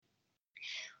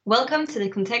Welcome to the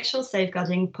Contextual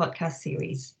Safeguarding podcast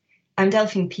series. I'm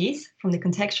Delphine Peace from the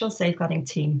Contextual Safeguarding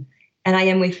team, and I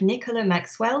am with Nicola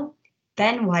Maxwell,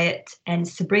 Ben Wyatt, and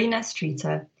Sabrina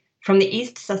Streeter from the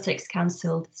East Sussex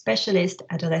Council Specialist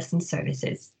Adolescent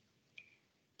Services.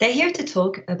 They're here to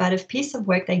talk about a piece of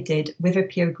work they did with a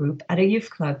peer group at a youth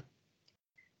club.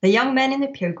 The young men in the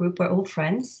peer group were all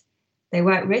friends, they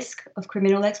were at risk of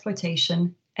criminal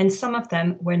exploitation, and some of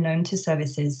them were known to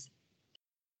services.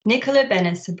 Nicola, Ben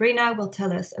and Sabrina will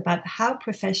tell us about how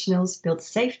professionals build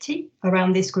safety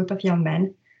around this group of young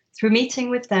men through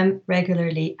meeting with them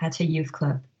regularly at a youth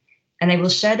club. And they will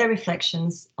share their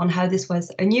reflections on how this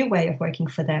was a new way of working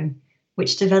for them,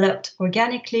 which developed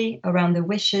organically around the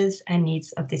wishes and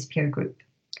needs of this peer group.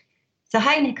 So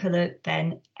hi, Nicola,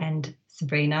 Ben and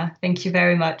Sabrina. Thank you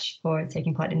very much for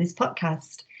taking part in this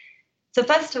podcast. So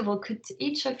first of all, could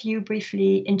each of you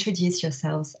briefly introduce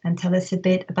yourselves and tell us a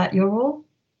bit about your role?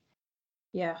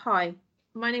 Yeah, hi,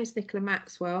 my name is Nicola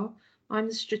Maxwell. I'm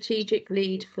the Strategic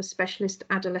Lead for Specialist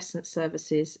Adolescent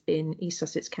Services in East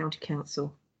Sussex County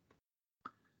Council.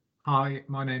 Hi,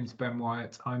 my name's Ben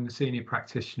Wyatt. I'm the Senior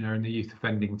Practitioner in the Youth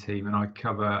Offending Team and I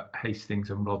cover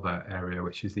Hastings and Rother area,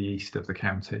 which is the east of the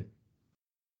county.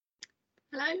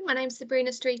 Hello, my name's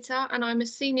Sabrina Streeter and I'm a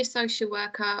Senior Social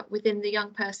Worker within the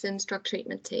Young Persons Drug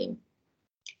Treatment Team.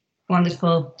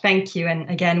 Wonderful, thank you, and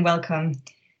again, welcome.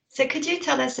 So could you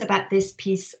tell us about this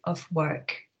piece of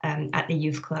work at the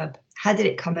Youth Club? How did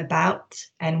it come about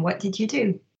and what did you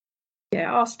do?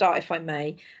 Yeah, I'll start if I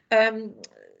may.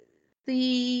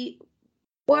 The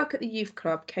work at the Youth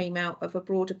Club came out of a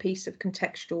broader piece of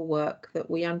contextual work that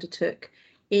we undertook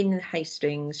in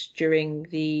Hastings during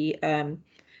the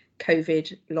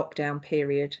COVID lockdown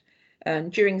period.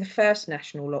 During the first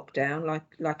national lockdown,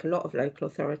 like a lot of local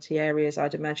authority areas,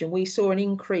 I'd imagine, we saw an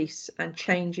increase and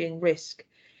change in risk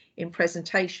in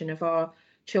presentation of our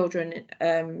children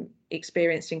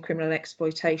experiencing criminal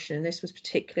exploitation. And this was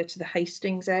particular to the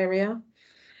Hastings area.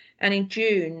 And in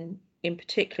June, in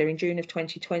particular, in June of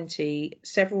 2020,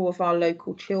 several of our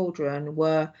local children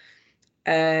were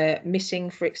missing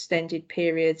for extended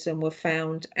periods and were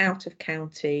found out of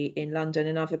county in London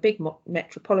and other big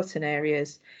metropolitan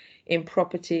areas in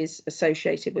properties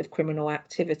associated with criminal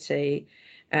activity.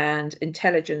 And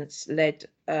intelligence led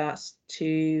us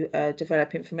to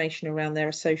develop information around their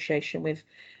association with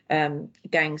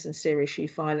gangs and serious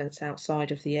youth violence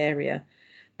outside of the area.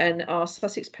 And our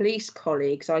Sussex police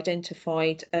colleagues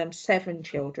identified 7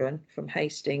 children from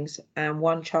Hastings and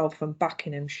 1 child from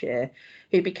Buckinghamshire,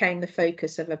 who became the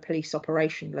focus of a police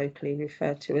operation locally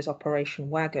referred to as Operation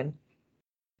Wagon.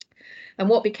 And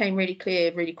what became really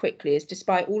clear really quickly is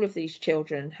despite all of these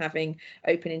children having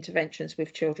open interventions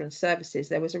with children's services,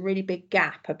 there was a really big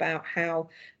gap about how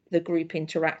the group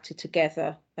interacted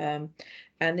together. And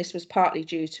this was partly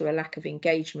due to a lack of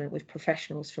engagement with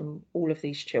professionals from all of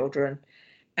these children.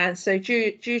 And so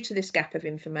due to this gap of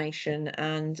information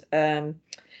and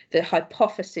the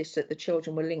hypothesis that the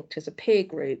children were linked as a peer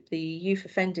group, the youth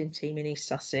offending team in East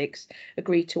Sussex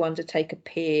agreed to undertake a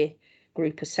peer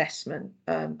group assessment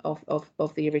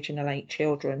of the original 8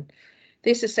 children.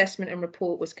 This assessment and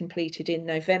report was completed in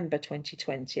November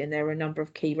 2020, and there were a number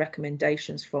of key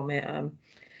recommendations from it,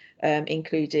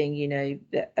 including,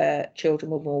 that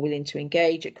children were more willing to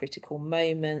engage at critical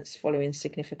moments following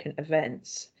significant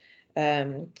events.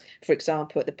 For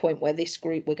example, at the point where this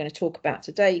group we're going to talk about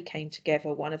today came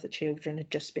together, one of the children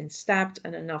had just been stabbed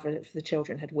and another of the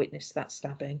children had witnessed that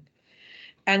stabbing.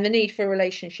 And the need for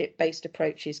relationship-based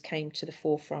approaches came to the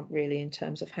forefront, really, in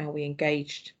terms of how we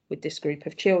engaged with this group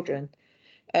of children.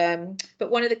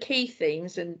 But one of the key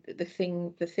themes, and the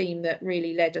theme that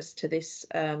really led us to this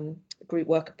group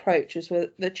work approach, was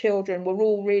that the children were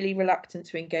all really reluctant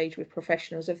to engage with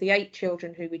professionals. Of the 8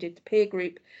 children who we did the peer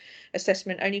group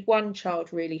assessment, only 1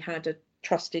 child really had a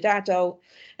trusted adult.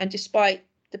 And despite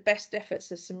the best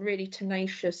efforts of some really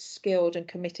tenacious, skilled and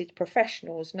committed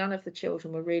professionals, none of the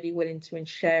children were really willing to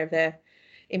share their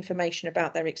information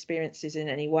about their experiences in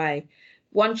any way.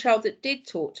 One child that did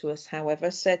talk to us,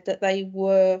 however, said that they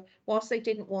were, whilst they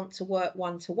didn't want to work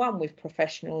one-to-one with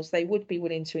professionals, they would be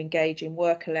willing to engage in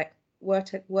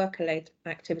worker-led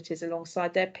activities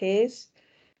alongside their peers.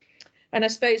 And I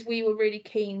suppose we were really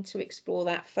keen to explore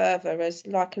that further, as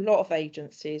like a lot of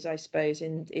agencies, I suppose,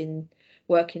 in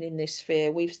working in this sphere,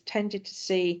 we've tended to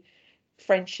see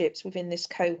friendships within this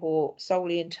cohort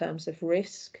solely in terms of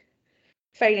risk,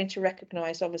 failing to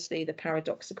recognise, obviously, the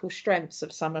paradoxical strengths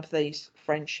of some of these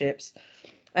friendships.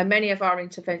 And many of our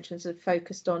interventions have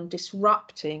focused on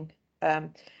disrupting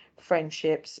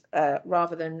friendships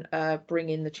rather than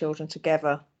bringing the children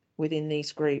together within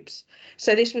these groups.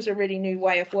 So this was a really new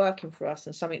way of working for us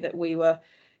and something that we were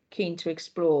keen to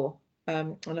explore.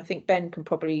 And I think Ben can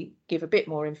probably give a bit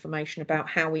more information about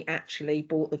how we actually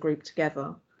brought the group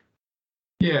together.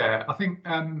 Yeah, I think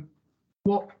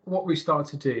what we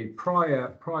started to do prior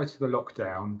to the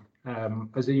lockdown,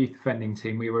 as a youth offending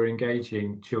team, we were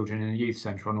engaging children in a youth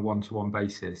centre on a one-to-one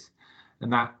basis,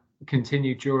 and that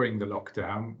continued during the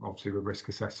lockdown, obviously with risk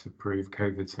assessment approved,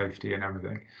 COVID safety and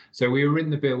everything. So we were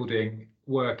in the building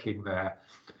working there.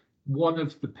 One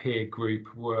of the peer group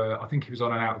I think he was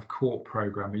on an out of court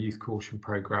programme, a youth caution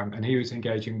programme, and he was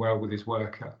engaging well with his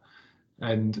worker.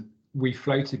 And we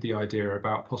floated the idea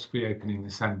about possibly opening the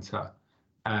centre,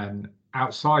 and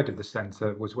outside of the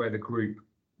centre was where the group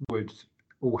would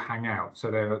all hang out. So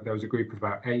there was a group of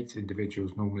about 8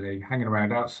 individuals normally hanging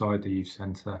around outside the youth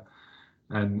centre.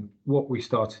 And what we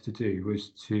started to do was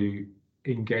to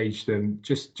engage them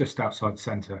just outside the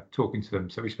centre, talking to them.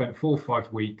 So we spent 4 or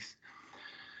 5 weeks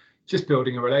just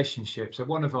building a relationship. So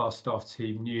one of our staff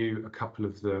team knew a couple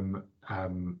of them,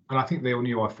 and I think they all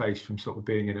knew our face from sort of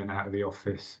being in and out of the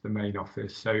office, the main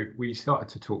office. So we started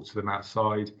to talk to them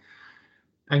outside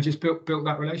and just built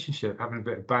that relationship, having a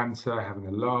bit of banter, having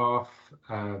a laugh,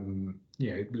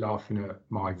 laughing at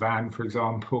my van, for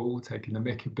example, taking the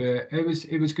mick a bit.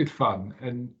 It was good fun.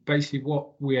 And basically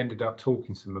what we ended up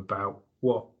talking to them about,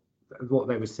 what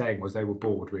they were saying was they were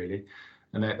bored, really,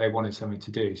 and they wanted something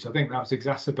to do. So I think that was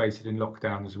exacerbated in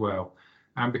lockdown as well.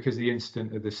 And because the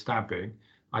incident of the stabbing,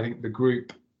 I think the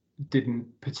group didn't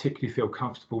particularly feel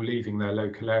comfortable leaving their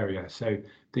local area. So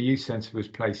the youth centre was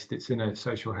placed, it's in a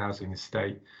social housing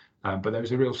estate, but there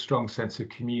was a real strong sense of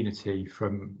community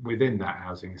from within that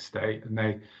housing estate, and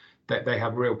they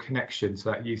have a real connection to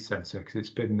that youth centre because it's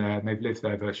been there and they've lived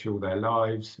there virtually all their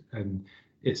lives, and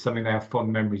it's something they have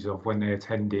fond memories of when they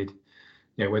attended,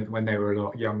 when they were a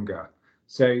lot younger.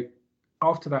 So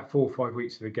after that 4 or 5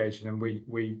 weeks of engagement,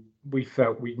 and we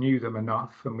felt we knew them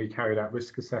enough, and we carried out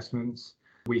risk assessments.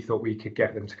 We thought we could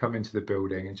get them to come into the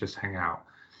building and just hang out.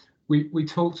 We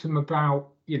talked to them about,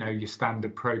 your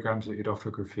standard programs that you'd offer,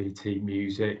 graffiti,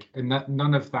 music, and that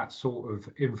none of that sort of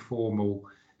informal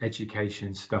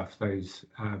education stuff, those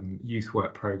youth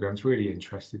work programs really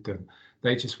interested them.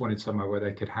 They just wanted somewhere where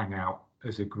they could hang out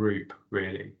as a group,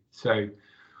 really. So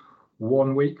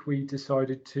one week we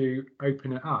decided to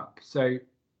open it up. So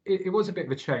it was a bit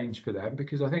of a change for them,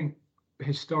 because I think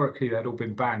historically they'd all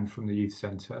been banned from the youth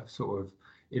centre sort of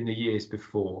in the years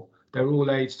before. They're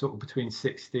all aged sort of between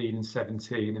 16 and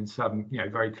 17, and some,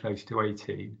 very close to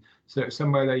 18. So it's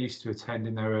somewhere they used to attend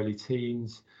in their early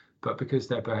teens, but because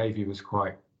their behaviour was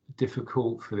quite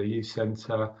difficult for the youth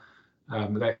centre,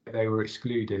 they were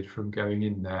excluded from going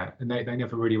in there, and they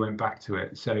never really went back to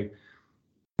it. So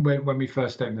when we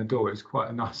first opened the door, it was quite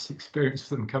a nice experience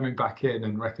for them coming back in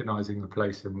and recognising the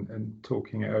place and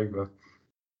talking it over.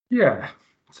 Yeah,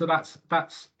 so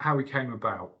that's how we came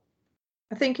about.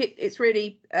 I think it's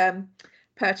really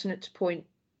pertinent to point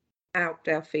out,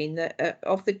 Delphine, that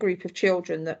of the group of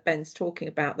children that Ben's talking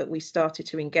about that we started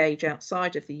to engage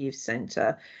outside of the youth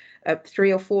centre,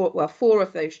 4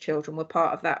 of those children were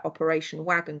part of that Operation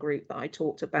Wagon group that I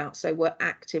talked about, so were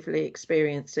actively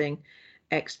experiencing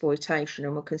exploitation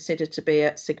and were considered to be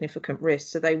at significant risk.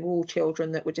 So they were all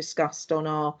children that were discussed on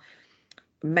our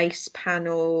MACE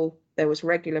panel. There was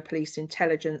regular police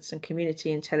intelligence and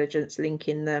community intelligence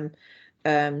linking them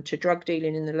to drug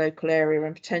dealing in the local area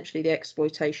and potentially the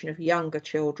exploitation of younger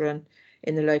children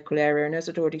in the local area. And as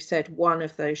I'd already said, one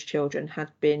of those children had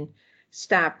been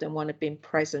stabbed and one had been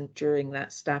present during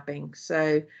that stabbing.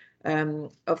 So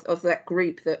of that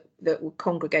group that were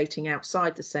congregating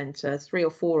outside the centre, 3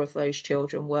 or 4 of those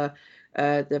children were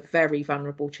the very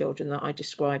vulnerable children that I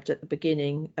described at the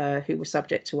beginning, who were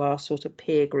subject to our sort of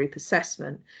peer group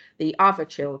assessment. The other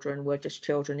children were just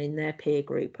children in their peer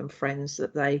group and friends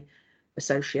that they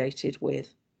associated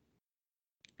with.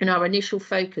 And our initial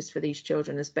focus for these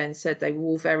children, as Ben said, they were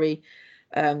all very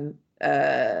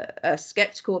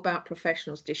sceptical about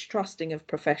professionals, distrusting of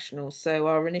professionals. So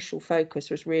our initial focus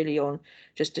was really on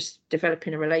just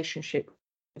developing a relationship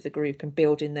with the group and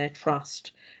building their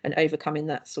trust and overcoming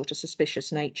that sort of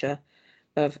suspicious nature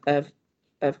of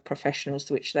professionals,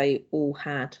 which they all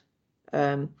had.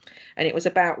 And it was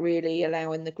about really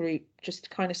allowing the group just to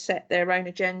kind of set their own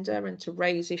agenda and to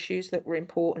raise issues that were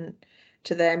important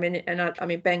to them. And I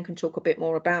mean, Ben can talk a bit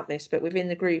more about this, but within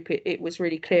the group, it was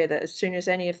really clear that as soon as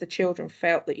any of the children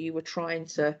felt that you were trying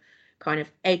to kind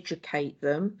of educate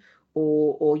them,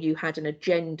 or you had an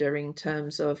agenda in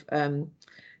terms of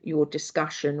your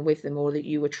discussion with them, or that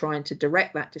you were trying to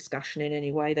direct that discussion in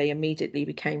any way, they immediately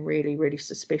became really, really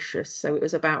suspicious. So it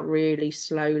was about really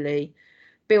slowly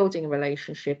building a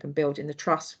relationship and building the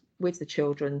trust with the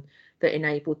children that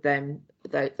enabled them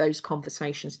those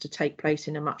conversations to take place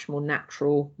in a much more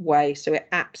natural way. So it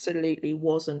absolutely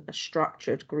wasn't a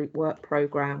structured group work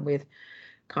program with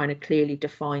kind of clearly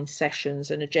defined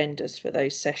sessions and agendas for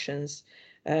those sessions.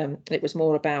 It was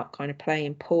more about kind of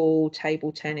playing pool,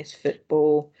 table tennis,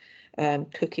 football,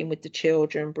 cooking with the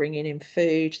children, bringing in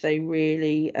food. They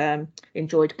really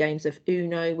enjoyed games of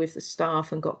Uno with the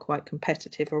staff and got quite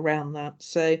competitive around that.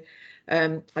 So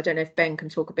I don't know if Ben can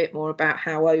talk a bit more about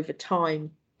how over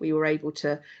time we were able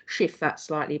to shift that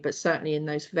slightly, but certainly in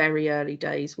those very early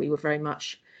days, we were very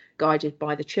much guided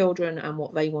by the children and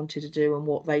what they wanted to do and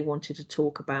what they wanted to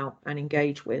talk about and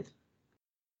engage with.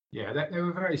 Yeah, they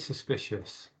were very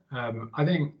suspicious. I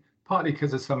think partly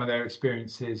because of some of their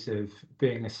experiences of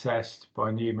being assessed by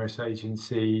numerous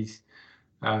agencies,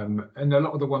 and a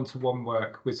lot of the one-to-one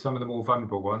work with some of the more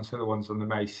vulnerable ones, so the ones on the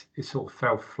MACE, it sort of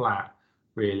fell flat,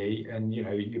 really. And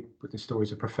you put the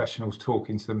stories of professionals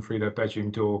talking to them through their bedroom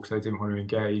door because they didn't want to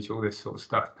engage, all this sort of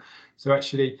stuff. So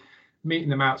actually meeting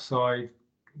them outside,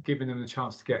 giving them the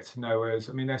chance to get to know us.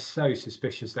 I mean, they're so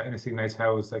suspicious that anything they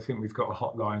tell us, they think we've got a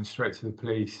hotline straight to the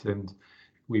police and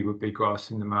we would be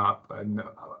grassing them up and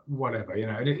whatever,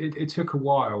 and it took a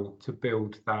while to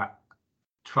build that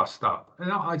trust up.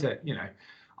 And I don't,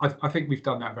 I think we've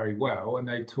done that very well. And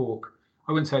they talk,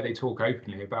 I wouldn't say they talk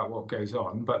openly about what goes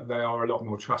on, but they are a lot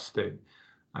more trusting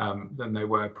than they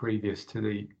were previous to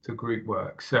the group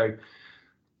work. So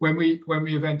when we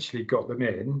eventually got them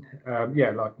in,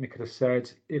 like Nicola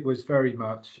said, it was very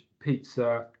much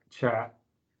pizza, chat,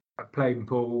 playing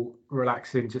ball,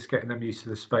 relaxing, just getting them used to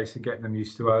the space and getting them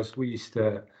used to us. We used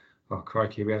to, oh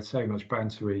crikey, we had so much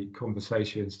bantery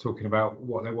conversations talking about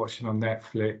what they're watching on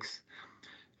Netflix.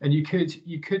 And you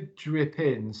could drip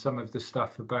in some of the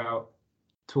stuff about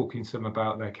talking to them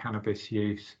about their cannabis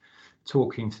use,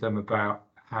 talking to them about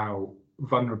how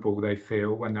vulnerable they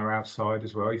feel when they're outside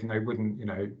as well, even though they wouldn't,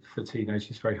 for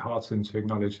teenagers, it's very hard for them to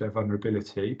acknowledge their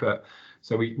vulnerability. But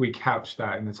so we couched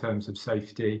that in the terms of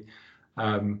safety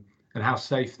and how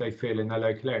safe they feel in their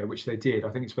local area, which they did. I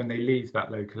think it's when they leave that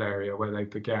local area where they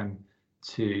began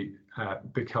to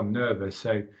become nervous.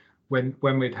 So when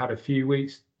we'd had a few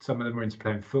weeks, some of them were into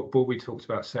playing football. We talked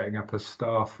about setting up a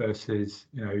staff versus,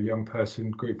 young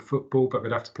person group football, but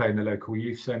we'd have to play in the local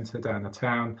youth centre down the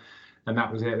town. And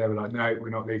that was it. They were like, no, we're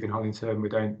not leaving Hollington.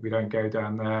 We don't go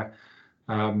down there.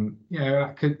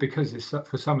 Because it's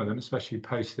for some of them, especially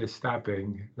post this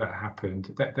stabbing that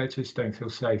happened, they just don't feel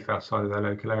safe outside of their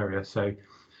local area. So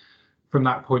from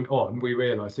that point on, we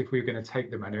realised if we were going to take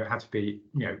them anywhere, it had to be,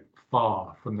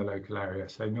 far from the local area.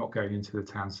 So not going into the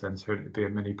town centre, and it'd be a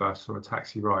minibus or a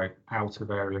taxi ride out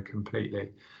of area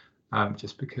completely,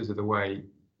 just because of the way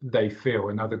they feel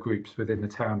and other groups within the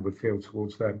town would feel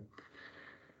towards them.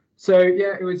 So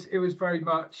yeah, it was very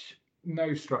much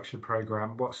no structured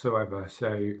program whatsoever.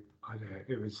 So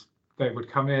they would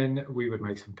come in, we would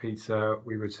make some pizza,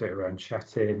 we would sit around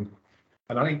chatting,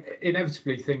 and I think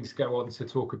inevitably things go on to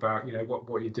talk about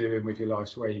what you're doing with your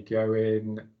life, where you're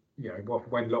going,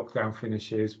 when lockdown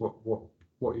finishes, what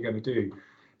you're going to do.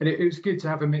 And it was good to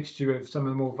have a mixture of some of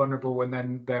the more vulnerable and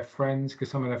then their friends,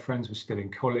 because some of their friends were still in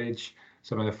college,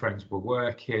 some of their friends were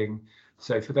working.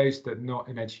 So for those that are not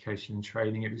in education and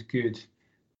training, it was good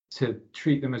to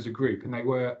treat them as a group, and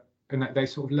they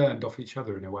sort of learned off each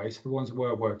other in a way. So the ones that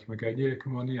were working were going, yeah,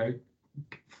 come on,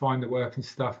 find the work and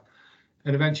stuff.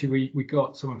 And eventually we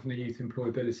got someone from the Youth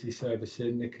Employability Service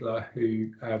in, Nicola,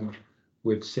 who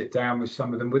would sit down with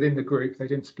some of them within the group. They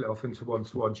didn't split off into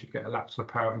one-to-one. She'd get a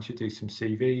laptop out and she'd do some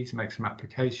CVs, make some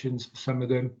applications for some of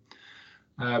them.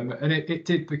 And it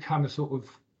did become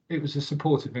it was a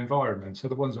supportive environment. So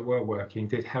the ones that were working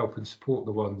did help and support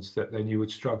the ones that they knew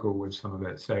would struggle with some of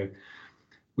it. So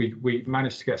we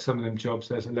managed to get some of them jobs.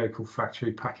 There's a local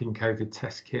factory packing COVID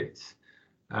test kits,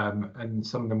 and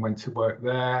some of them went to work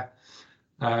there.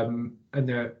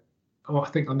 I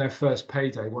think on their first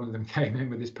payday, one of them came in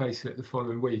with his payslip the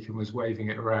following week and was waving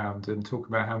it around and talking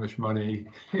about how much money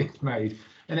it made.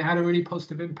 And it had a really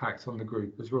positive impact on the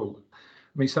group as well. I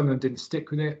mean, some of them didn't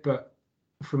stick with it, but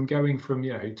from going from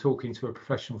talking to a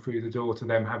professional through the door to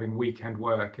them having weekend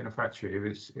work in a factory,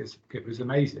 it was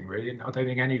amazing, really. And I don't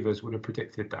think any of us would have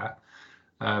predicted that,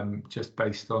 just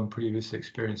based on previous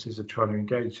experiences of trying to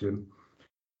engage them.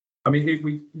 I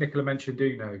mean, Nicola mentioned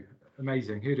Uno.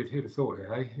 Amazing. Who'd have thought it,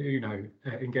 eh? Uno,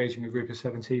 engaging a group of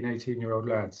 17, 18-year-old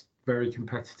lads, very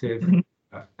competitive.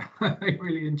 They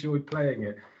really enjoyed playing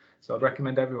it. So I'd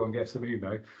recommend everyone get some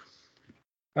Uno.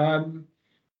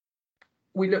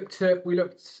 We looked,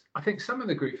 I think some of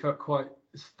the group felt quite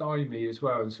stymied as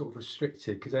well and sort of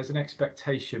restricted, because there's an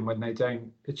expectation when they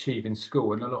don't achieve in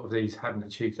school, and a lot of these hadn't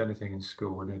achieved anything in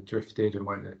school and had drifted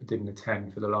and didn't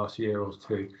attend for the last year or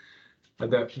two,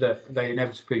 that they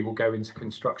inevitably will go into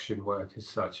construction work as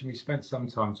such. And we spent some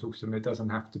time talking to them. It doesn't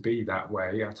have to be that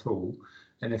way at all,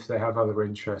 and if they have other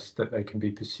interests, that they can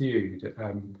be pursued,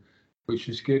 which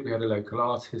was good. We had a local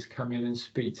artist come in and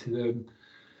speak to them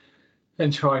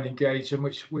and try and engage them,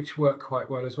 which worked quite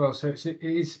well as well. So it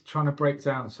is trying to break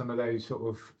down some of those sort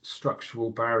of structural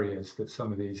barriers that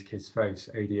some of these kids face.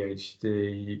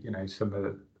 ADHD, you know, some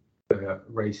of the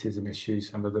racism issues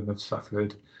some of them have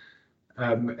suffered,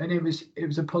 and it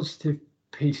was a positive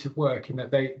piece of work in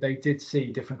that they did see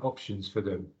different options for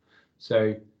them.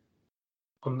 So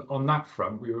on that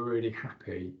front, we were really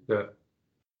happy that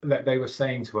they were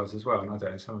saying to us as well, and I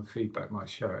don't know, some of the feedback might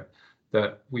show it,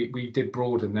 that we did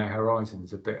broaden their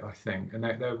horizons a bit, I think, and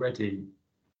they're ready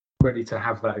to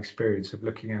have that experience of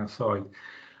looking outside.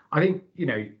 I think, you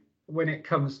know, when it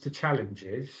comes to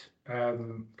challenges,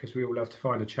 because we all love to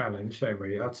find a challenge, don't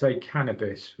we? I'd say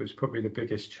cannabis was probably the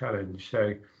biggest challenge.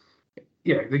 So,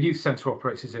 yeah, the youth centre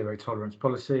operates a zero tolerance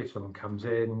policy. If someone comes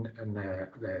in and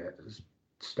they're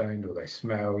stoned or they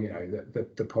smell, you know,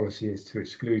 the policy is to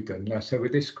exclude them. Now, so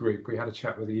with this group, we had a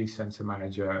chat with the youth centre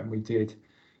manager, and we did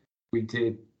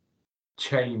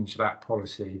change that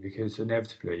policy, because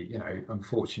inevitably, you know,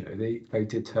 unfortunately, they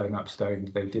did turn up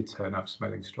stoned, they did turn up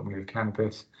smelling strongly of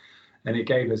cannabis, and it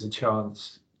gave us a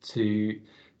chance to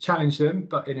challenge them,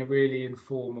 but in a really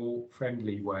informal,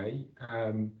 friendly way.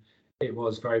 It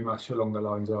was very much along the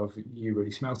lines of, you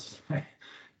really smell today.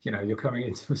 You know, you're coming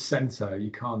into a centre,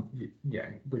 you can't,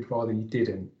 we'd rather you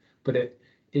didn't. But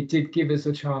it did give us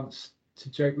a chance to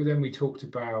joke with them. We talked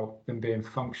about them being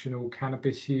functional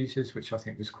cannabis users, which I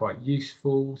think was quite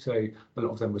useful. So a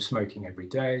lot of them were smoking every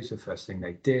day. It's the first thing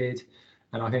they did.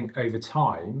 And I think over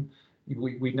time,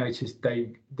 we noticed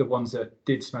the ones that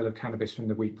did smell of cannabis from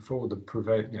the week before,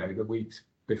 the weeks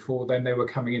before, then they were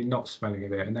coming in not smelling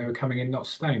of it, and they were coming in not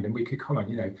stoned. And we could comment,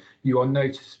 you know, you are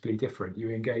noticeably different. You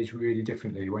engage really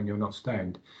differently when you're not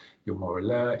stoned. You're more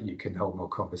alert. You can hold more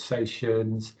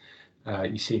conversations.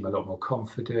 You seem a lot more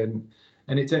confident.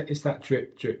 And it's that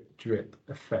drip, drip, drip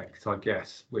effect, I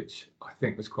guess, which I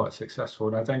think was quite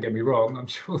successful. Now, don't get me wrong, I'm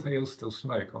sure they all still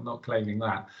smoke. I'm not claiming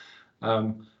that.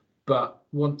 But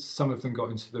once some of them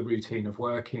got into the routine of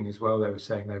working as well, they were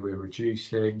saying they were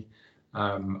reducing.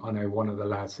 I know one of the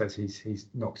lads says he's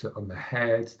knocked it on the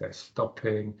head. They're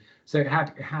stopping. So it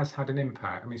has had an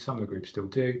impact. I mean, some of the groups still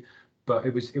do, but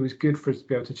it was good for us to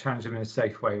be able to challenge them in a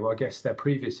safe way. Well, I guess their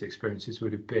previous experiences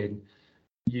would have been,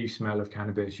 you smell of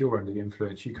cannabis, you're under the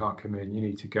influence, you can't come in, you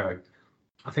need to go.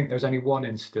 I think there was only one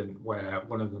incident where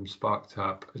one of them sparked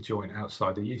up a joint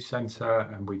outside the youth centre,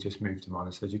 and we just moved them on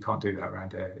and said, you can't do that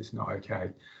around here, it's not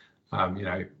okay. You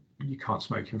know, you can't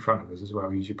smoke in front of us as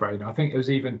well, use your brain. I think there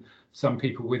was even some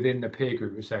people within the peer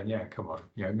group were saying, yeah, come on,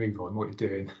 you know, move on, what you're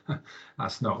doing,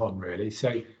 that's not on really.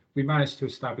 So we managed to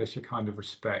establish a kind of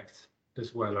respect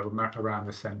as well around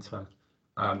the centre,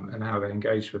 and how they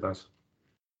engaged with us.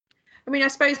 I mean, I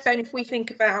suppose, Ben, if we think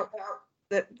about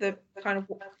the kind of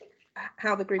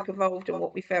how the group evolved and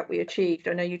what we felt we achieved,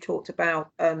 I know you talked about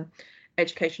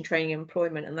education, training, and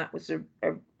employment, and that was a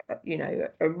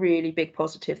really big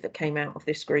positive that came out of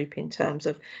this group in terms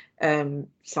of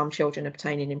some children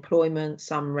obtaining employment,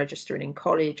 some registering in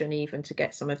college, and even to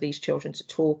get some of these children to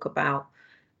talk about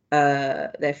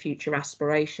their future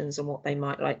aspirations and what they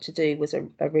might like to do was a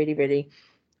really, really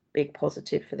big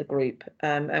positive for the group.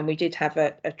 And we did have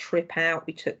a trip out.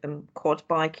 We took them quad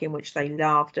biking, which they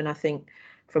loved. And I think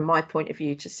from my point of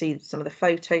view, to see some of the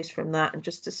photos from that and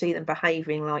just to see them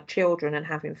behaving like children and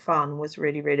having fun was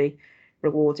really, really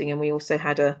rewarding. And we also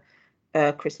had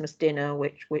a Christmas dinner,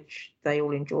 which they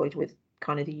all enjoyed, with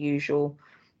kind of the usual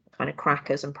kind of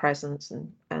crackers and presents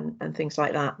and things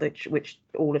like that, which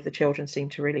all of the children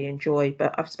seemed to really enjoy.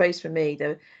 But I suppose for me,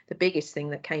 the biggest thing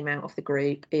that came out of the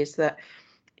group is that,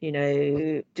 you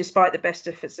know, despite the best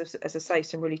efforts, as I say,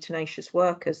 some really tenacious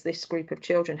workers, this group of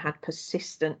children had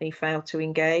persistently failed to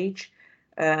engage.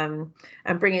 And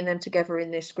bringing them together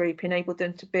in this group enabled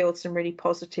them to build some really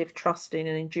positive, trusting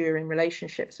and enduring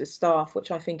relationships with staff,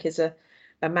 which I think is a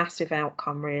massive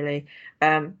outcome, really.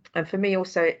 And for me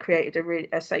also, it created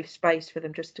a safe space for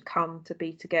them just to come to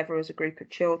be together as a group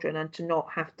of children and to not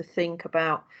have to think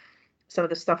about some of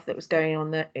the stuff that was going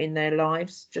on in their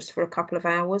lives just for a couple of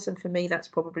hours. And for me, that's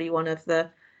probably one of the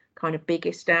kind of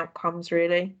biggest outcomes,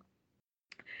 really.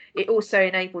 It also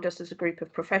enabled us as a group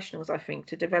of professionals, I think,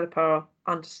 to develop our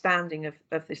understanding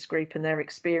of this group and their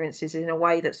experiences in a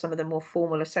way that some of the more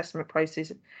formal assessment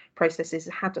processes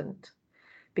hadn't.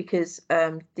 because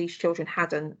these children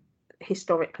hadn't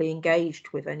historically engaged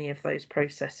with any of those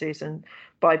processes, and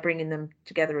by bringing them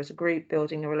together as a group,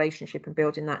 building a relationship and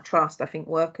building that trust, I think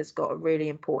workers got a really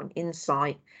important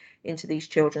insight into these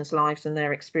children's lives and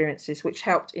their experiences, which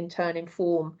helped in turn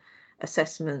inform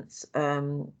assessments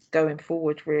going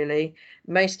forward. Really,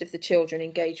 most of the children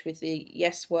engaged with the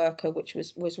Yes worker, which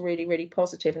was really, really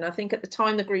positive. And I think at the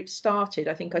time the group started,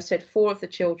 I think I said 4 of the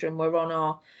children were on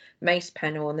our MACE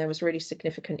panel, and there was really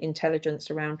significant intelligence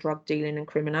around drug dealing and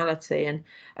criminality. And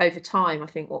over time, I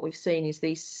think what we've seen is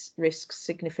these risks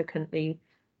significantly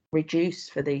reduce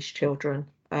for these children,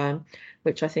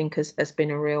 which I think has been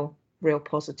a real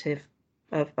positive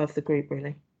of the group,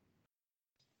 really.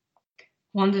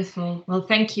 Wonderful. Well,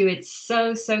 thank you. It's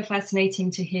so fascinating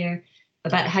to hear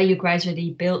about how you gradually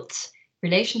built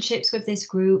relationships with this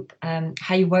group,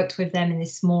 how you worked with them in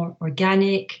this more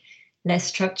organic, less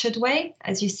structured way,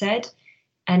 as you said.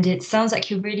 And it sounds like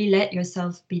you really let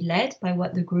yourself be led by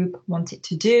what the group wanted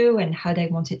to do and how they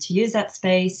wanted to use that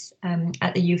space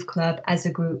at the youth club as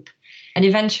a group. And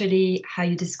eventually, how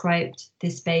you described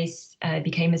this space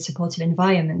became a supportive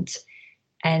environment.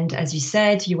 And as you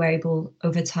said, you were able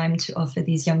over time to offer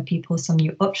these young people some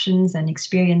new options and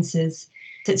experiences.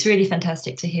 So it's really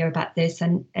fantastic to hear about this.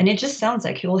 And it just sounds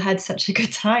like you all had such a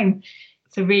good time.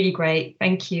 So really great.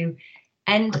 Thank you.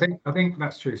 And I think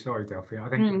that's true. Sorry, Delphi. I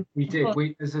think we did.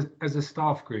 We as a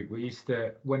staff group, we used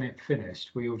to, when it finished,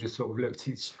 we all just sort of looked at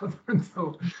each other and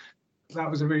thought that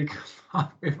was a really good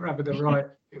laugh. We were having the right.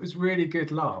 It was really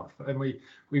good laugh, and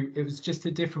it was just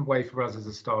a different way for us as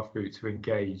a staff group to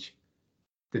engage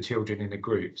the children in a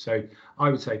group. So I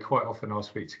would say quite often I'll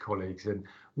speak to colleagues, and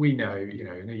we know,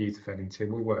 in a youth offending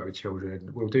team, we'll work with children,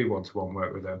 we'll do one-to-one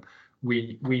work with them.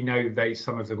 We know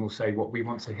some of them will say what we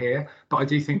want to hear, but I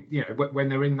do think, when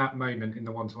they're in that moment in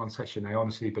the one-to-one session, they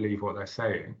honestly believe what they're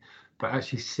saying. But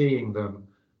actually seeing them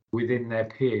within their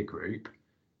peer group,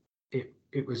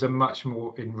 it was a much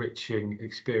more enriching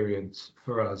experience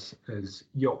for us as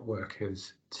yacht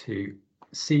workers to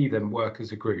see them work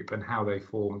as a group and how they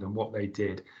formed and what they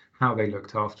did, how they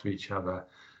looked after each other.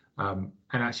 And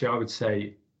actually, I would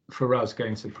say for us,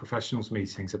 going to professionals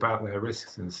meetings about their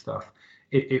risks and stuff,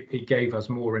 it gave us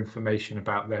more information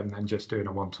about them than just doing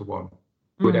a one-to-one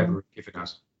would ever have given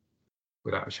us,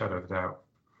 without a shadow of a doubt.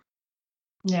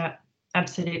 Yeah,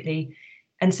 absolutely.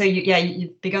 And so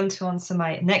you've begun to answer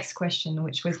my next question,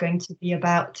 which was going to be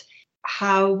about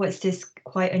how was this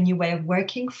quite a new way of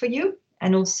working for you?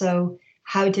 And also,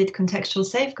 how did contextual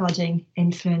safeguarding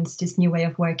influence this new way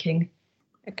of working?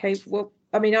 Okay, well,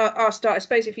 I mean, I'll start. I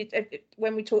suppose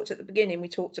when we talked at the beginning, we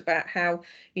talked about how,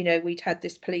 we'd had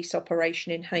this police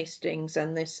operation in Hastings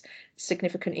and this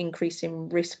significant increase in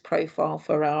risk profile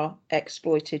for our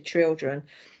exploited children.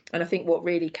 And I think what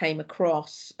really came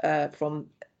across from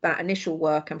that initial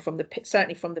work and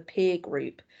certainly from the peer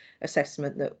group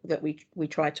assessment that we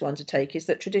tried to undertake is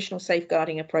that traditional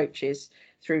safeguarding approaches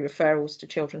through referrals to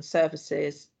children's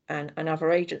services and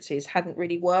other agencies hadn't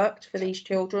really worked for these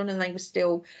children, and they were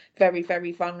still very,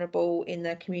 very vulnerable in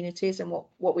their communities. And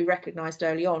what we recognised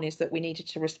early on is that we needed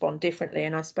to respond differently.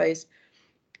 And I suppose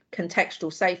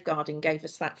contextual safeguarding gave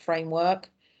us that framework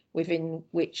within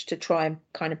which to try and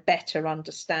kind of better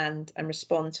understand and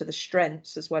respond to the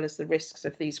strengths as well as the risks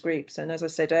of these groups. And as I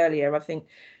said earlier, I think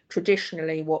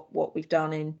traditionally what we've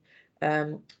done in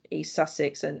East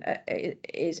Sussex and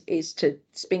is to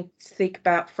think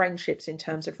about friendships in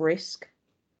terms of risk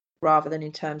rather than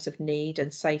in terms of need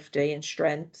and safety and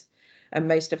strength. And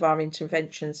most of our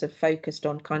interventions have focused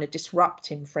on kind of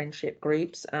disrupting friendship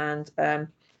groups and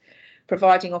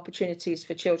providing opportunities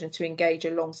for children to engage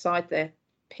alongside their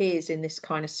peers in this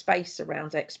kind of space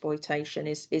around exploitation.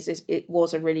 It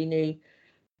was a really new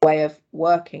way of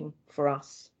working for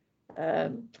us.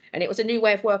 And it was a new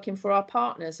way of working for our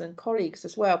partners and colleagues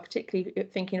as well, particularly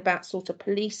thinking about sort of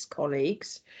police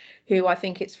colleagues who I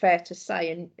think it's fair to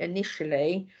say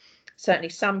initially, certainly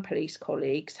some police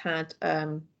colleagues had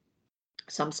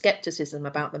some scepticism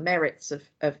about the merits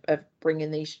of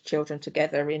bringing these children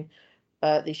together in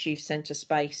this youth centre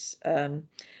space.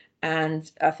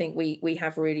 And I think we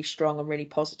have really strong and really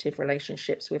positive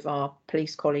relationships with our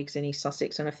police colleagues in East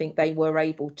Sussex. And I think they were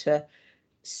able to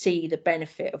see the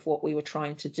benefit of what we were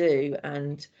trying to do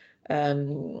and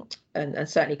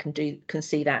certainly can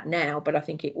see that now. But I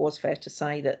think it was fair to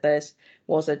say that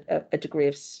was a degree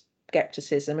of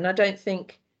scepticism. And I don't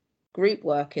think group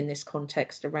work in this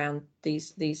context around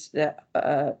these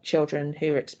children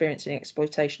who are experiencing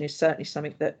exploitation is certainly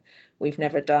something that we've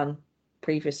never done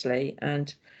previously.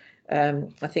 And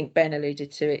I think Ben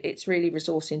alluded to it. It's really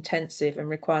resource intensive and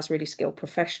requires really skilled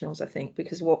professionals, I think,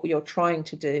 because what you're trying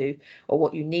to do, or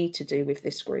what you need to do with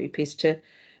this group, is to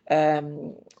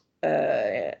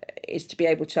be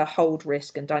able to hold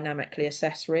risk and dynamically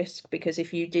assess risk. Because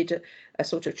if you did a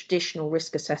sort of traditional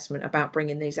risk assessment about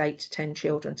bringing these 8 to 10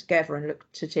 children together and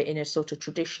looked at it in a sort of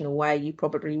traditional way, you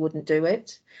probably wouldn't do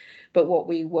it. But what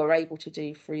we were able to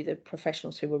do through the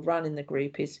professionals who were running the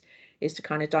group is to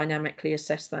kind of dynamically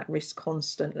assess that risk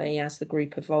constantly as the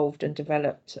group evolved and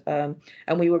developed. And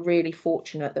we were really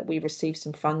fortunate that we received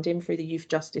some funding through the Youth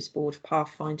Justice Board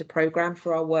Pathfinder programme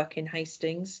for our work in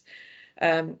Hastings.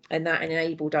 And that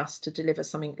enabled us to deliver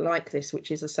something like this, which,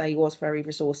 as I say, was very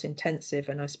resource intensive.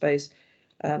 And I suppose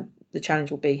the challenge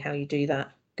will be how you do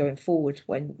that going forward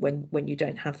when you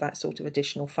don't have that sort of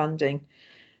additional funding.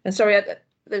 And sorry,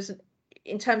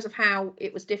 in terms of how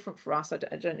it was different for us, I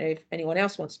don't know if anyone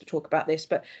else wants to talk about this,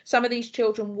 but some of these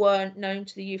children weren't known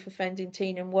to the youth offending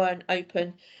team and weren't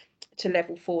open to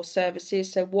level 4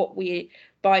 services. So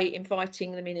by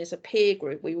inviting them in as a peer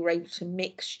group, we were able to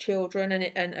mix children,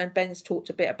 and Ben's talked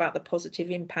a bit about the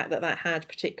positive impact that had,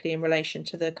 particularly in relation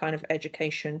to the kind of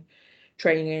education,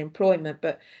 training and employment.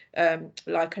 But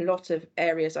like a lot of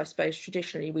areas, I suppose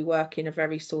traditionally we work in a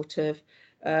very sort of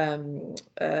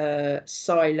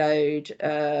siloed,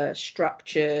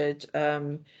 structured,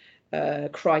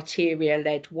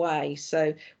 criteria-led way.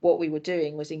 So what we were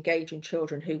doing was engaging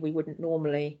children who we wouldn't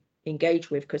normally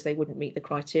engage with because they wouldn't meet the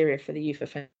criteria for the youth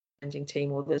offending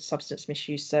team or the substance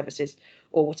misuse services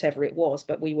or whatever it was.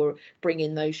 But we were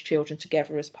bringing those children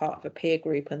together as part of a peer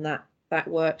group, and that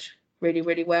worked really,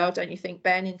 really well, don't you think,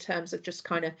 Ben, in terms of just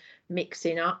kind of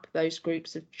mixing up those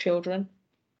groups of children?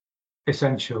 It's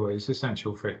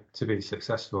essential for it to be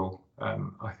successful.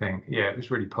 I think, yeah, it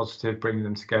was really positive bringing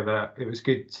them together. It was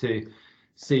good to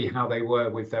see how they were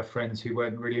with their friends who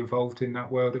weren't really involved in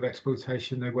that world of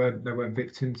exploitation. They weren't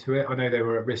victim to it. I know they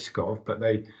were at risk of, but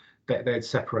they'd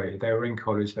separated. They were in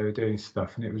college, they were doing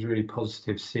stuff, and it was really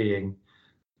positive seeing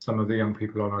some of the young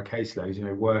people on our caseloads, you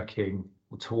know, working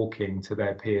or talking to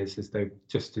their peers as they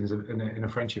just in a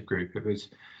friendship group. It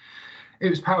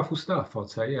was powerful stuff, I'd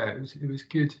say. Yeah, it was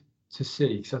good to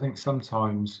see, because I think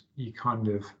sometimes you kind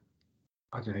of,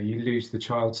 I don't know, you lose the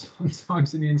child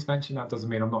sometimes in the intervention. That doesn't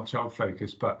mean I'm not child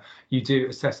focused, but you do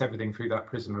assess everything through that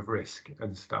prism of risk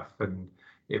and stuff. And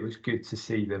it was good to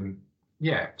see them,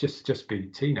 yeah, just be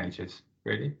teenagers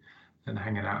really and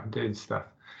hanging out and doing stuff.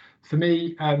 For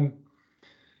me, I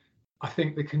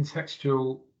think the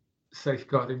contextual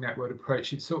safeguarding network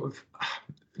approach, it's sort of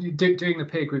doing the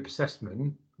peer group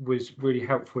assessment was really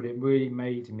helpful. It really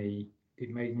made me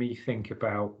think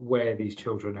about where these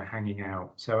children are hanging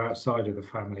out. So outside of the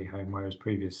family home, whereas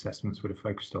previous assessments would have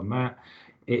focused on that,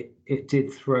 it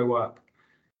did throw up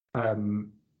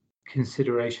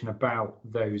consideration about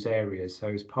those areas. So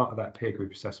as part of that peer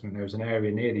group assessment, there was an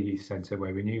area near the youth centre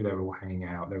where we knew they were all hanging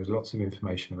out. There was lots of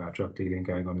information about drug dealing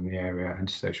going on in the area,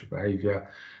 antisocial behaviour,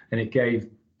 and it gave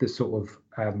the sort of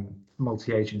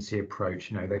multi-agency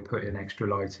approach. You know, they put in extra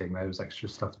lighting, there was extra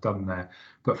stuff done there.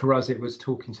 But for us, it was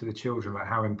talking to the children about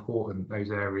how important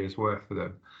those areas were for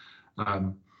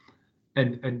them,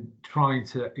 and trying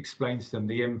to explain to them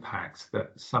the impact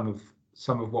that some of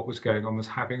what was going on was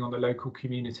having on the local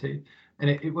community.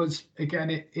 And it was, again,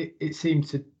 it seemed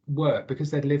to work because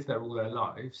they'd lived there all their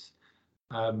lives.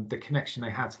 The connection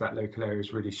they had to that local area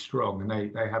is really strong, and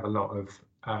they have a lot of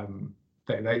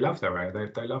they love their area,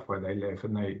 they love where they live,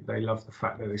 and they love the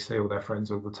fact that they see all their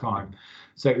friends all the time.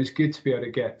 So it was good to be able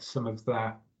to get some of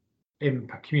that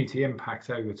community impact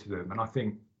over to them. And I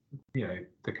think, you know,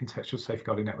 the contextual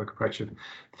safeguarding network approach of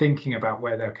thinking about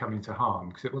where they're coming to harm,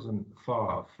 because it wasn't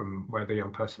far from where the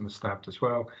young person was stabbed as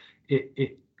well,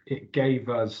 it gave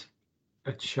us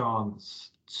a chance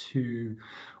to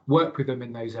work with them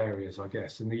in those areas, I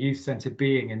guess. And the youth centre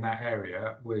being in that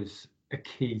area was a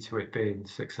key to it being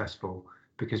successful,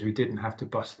 because we didn't have to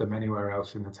bust them anywhere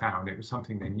else in the town. It was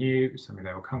something they knew, it was something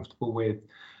they were comfortable with,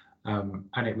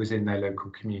 and it was in their local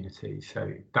community.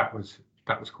 So that was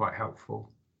quite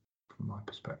helpful from my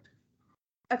perspective.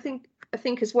 I think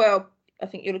as well, I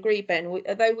think you'll agree, Ben,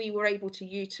 although we were able to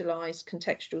utilise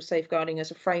contextual safeguarding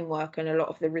as a framework and a lot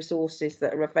of the resources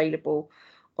that are available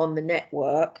on the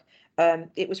network,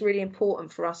 it was really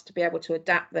important for us to be able to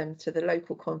adapt them to the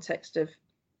local context of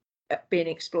being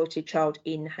an exploited child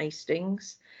in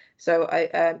Hastings. So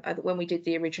when we did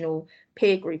the original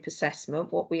peer group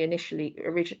assessment, what we initially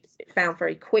found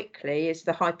very quickly is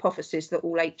the hypothesis that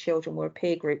all 8 children were a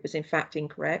peer group was in fact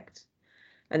incorrect.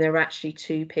 And there were actually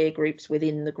 2 peer groups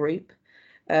within the group.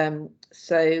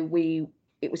 So we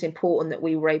it was important that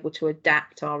we were able to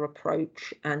adapt our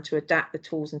approach and to adapt the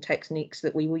tools and techniques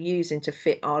that we were using to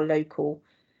fit our local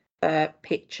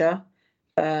picture.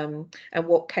 And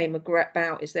what came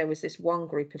about is there was this one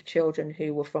group of children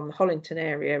who were from the Hollington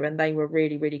area, and they were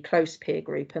really, really close peer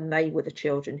group, and they were the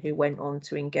children who went on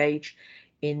to engage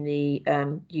in the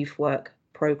youth work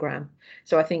programme.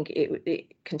 So I think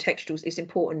contextual is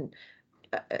important.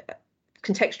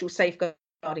 Contextual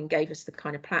safeguarding gave us the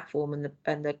kind of platform and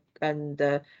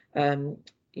the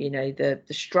you know, the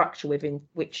structure within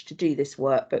which to do this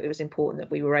work, but it was important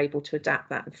that we were able to adapt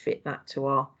that and fit that to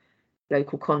our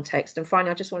local context. And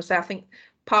finally, I just want to say, I think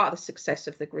part of the success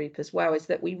of the group as well is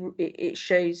that it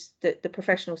shows that the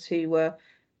professionals who were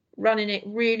running it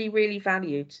really, really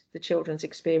valued the children's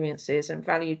experiences and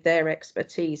valued their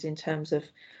expertise in terms of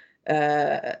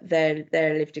their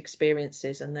lived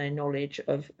experiences and their knowledge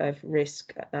of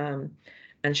risk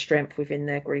and strength within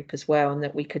their group as well, and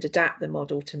that we could adapt the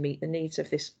model to meet the needs of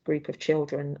this group of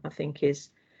children, I think is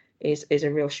a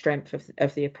real strength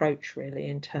of the approach, really,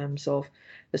 in terms of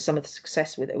some of the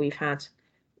success that we've had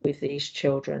with these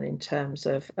children in terms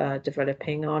of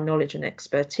developing our knowledge and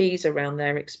expertise around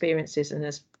their experiences, and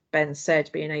as Ben said,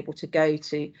 being able to go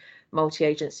to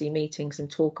multi-agency meetings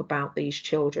and talk about these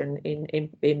children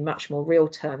in much more real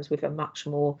terms with a much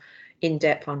more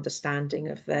in-depth understanding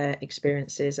of their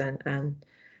experiences and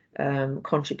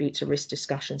contribute to risk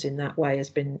discussions in that way has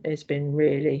been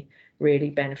really, really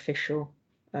beneficial.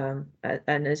 And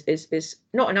is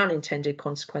not an unintended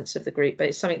consequence of the group, but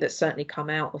it's something that's certainly come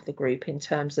out of the group in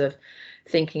terms of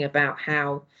thinking about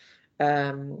how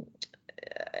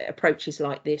approaches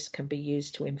like this can be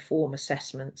used to inform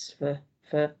assessments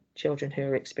for children who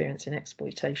are experiencing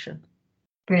exploitation.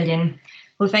 Brilliant.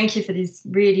 Well, thank you for these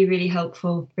really, really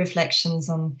helpful reflections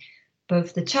on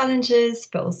both the challenges,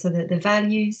 but also the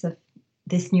values of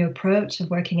this new approach of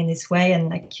working in this way. And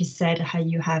like you said, how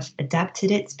you have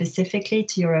adapted it specifically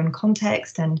to your own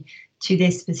context and to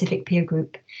this specific peer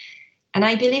group. And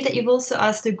I believe that you've also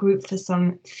asked the group for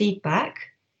some feedback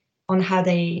on how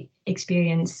they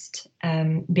experienced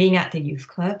being at the youth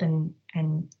club and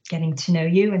getting to know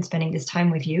you and spending this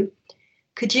time with you.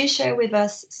 Could you share with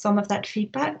us some of that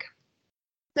feedback?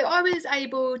 So I was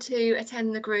able to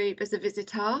attend the group as a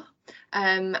visitor,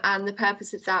 and the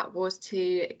purpose of that was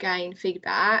to gain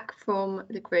feedback from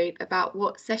the group about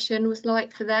what session was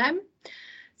like for them.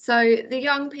 So the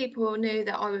young people knew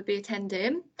that I would be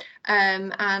attending,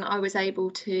 and I was able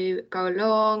to go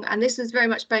along, and this was very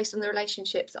much based on the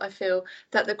relationships I feel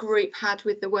that the group had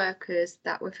with the workers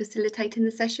that were facilitating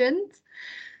the sessions.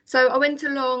 So I went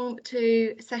along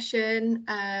to a session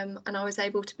and I was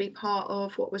able to be part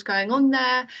of what was going on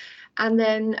there, and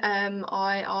then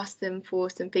I asked them for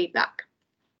some feedback.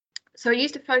 So I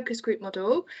used a focus group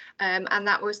model, and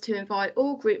that was to invite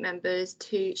all group members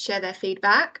to share their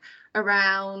feedback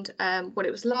around what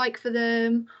it was like for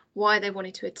them, why they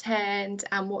wanted to attend,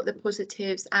 and what the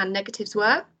positives and negatives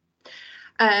were.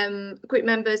 Group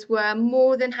members were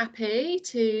more than happy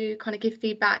to kind of give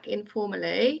feedback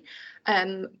informally,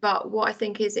 but what I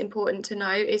think is important to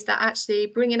note is that actually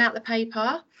bringing out the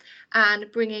paper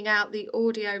and bringing out the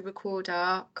audio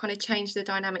recorder kind of changed the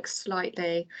dynamics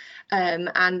slightly,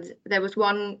 and there was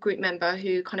one group member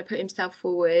who kind of put himself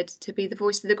forward to be the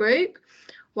voice of the group,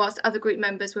 whilst other group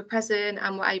members were present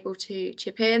and were able to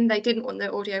chip in. They didn't want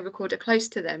the audio recorder close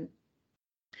to them.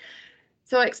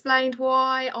 So I explained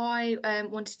why I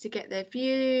wanted to get their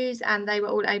views, and they were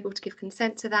all able to give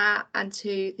consent to that and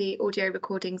to the audio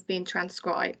recordings being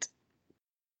transcribed.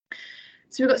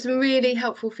 So we got some really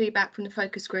helpful feedback from the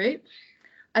focus group.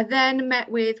 I then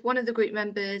met with one of the group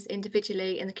members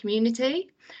individually in the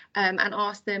community and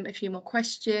asked them a few more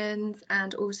questions,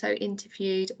 and also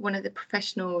interviewed one of the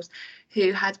professionals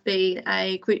who had been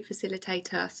a group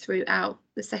facilitator throughout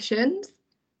the sessions.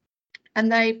 And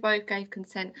they both gave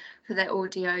consent for their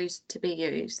audios to be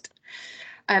used.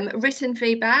 Written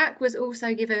feedback was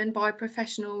also given by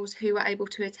professionals who were able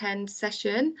to attend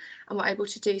session and were able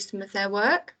to do some of their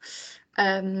work.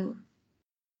 So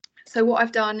what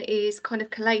I've done is kind of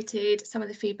collated some of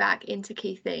the feedback into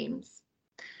key themes.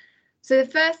 So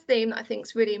the first theme that I think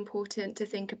is really important to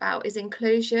think about is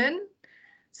inclusion.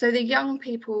 So the young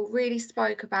people really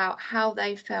spoke about how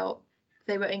they felt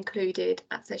they were included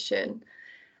at session.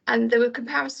 And there were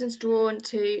comparisons drawn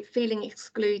to feeling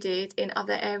excluded in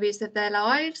other areas of their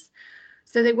lives.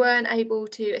 So they weren't able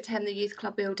to attend the youth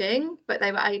club building, but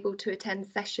they were able to attend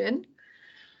session.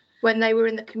 When they were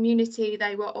in the community,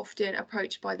 they were often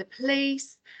approached by the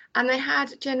police, and they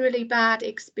had generally bad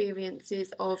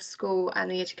experiences of school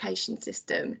and the education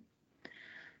system.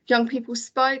 Young people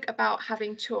spoke about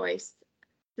having choice.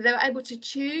 So they were able to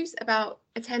choose about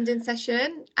attending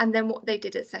session and then what they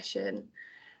did at session.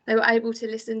 They were able to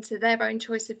listen to their own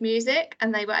choice of music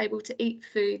and they were able to eat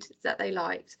food that they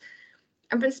liked.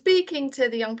 And from speaking to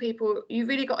the young people, you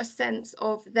really got a sense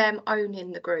of them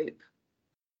owning the group.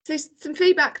 So some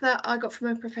feedback that I got from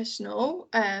a professional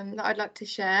that I'd like to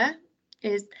share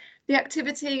is the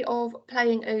activity of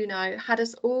playing Uno had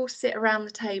us all sit around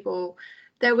the table.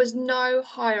 There was no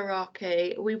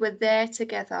hierarchy. We were there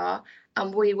together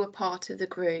and we were part of the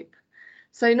group.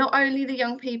 So not only the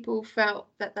young people felt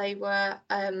that they were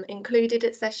included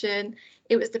at session,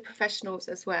 it was the professionals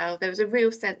as well. There was a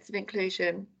real sense of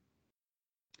inclusion.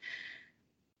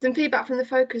 Some feedback from the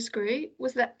focus group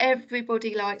was that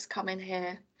everybody likes coming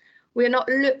here. We are not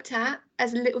looked at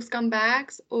as little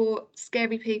scumbags or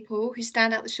scary people who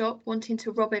stand out the shop wanting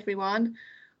to rob everyone.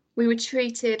 We were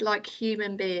treated like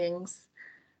human beings.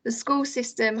 The school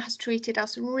system has treated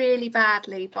us really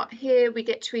badly, but here we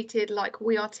get treated like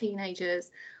we are teenagers.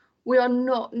 We are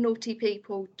not naughty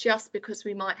people just because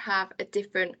we might have a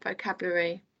different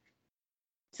vocabulary.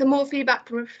 Some more feedback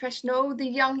from a professional. The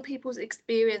young people's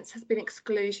experience has been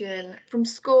exclusion from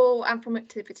school and from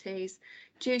activities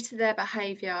due to their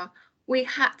behaviour. We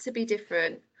had to be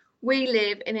different. We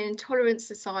live in an intolerant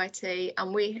society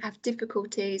and we have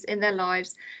difficulties in their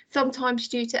lives, sometimes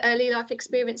due to early life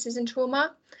experiences and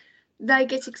trauma. They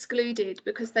get excluded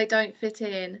because they don't fit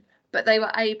in, but they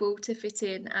were able to fit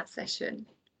in at session.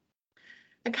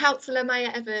 A counsellor, Maya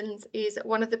Evans, is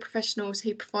one of the professionals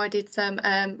who provided some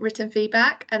written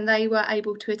feedback, and they were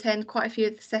able to attend quite a few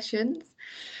of the sessions.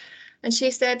 And she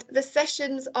said, the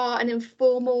sessions are an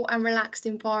informal and relaxed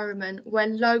environment where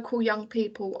local young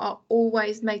people are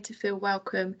always made to feel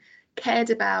welcome, cared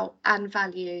about and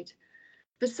valued.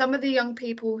 For some of the young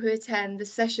people who attend, the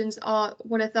sessions are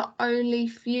one of the only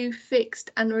few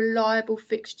fixed and reliable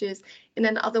fixtures in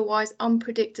an otherwise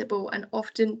unpredictable and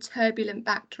often turbulent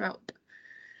backdrop.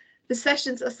 The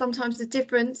sessions are sometimes the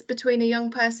difference between a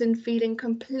young person feeling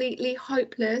completely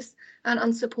hopeless and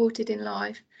unsupported in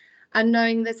life and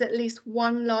knowing there's at least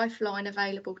one lifeline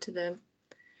available to them.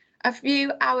 A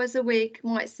few hours a week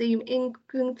might seem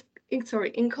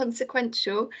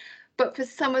inconsequential, but for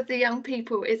some of the young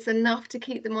people, it's enough to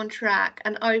keep them on track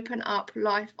and open up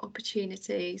life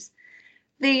opportunities.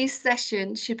 These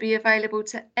sessions should be available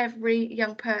to every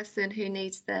young person who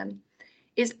needs them.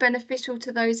 It's beneficial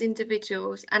to those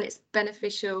individuals and it's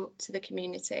beneficial to the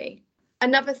community.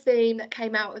 Another theme that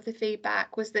came out of the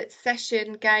feedback was that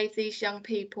session gave these young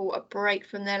people a break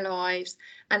from their lives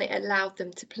and it allowed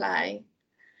them to play.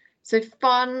 So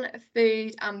fun,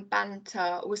 food and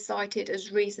banter were cited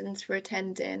as reasons for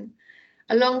attending,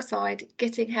 alongside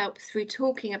getting help through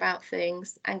talking about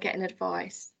things and getting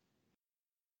advice.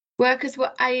 Workers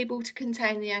were able to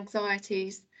contain the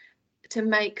anxieties to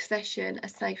make session a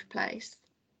safe place.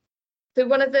 So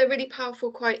one of the really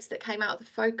powerful quotes that came out of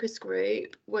the focus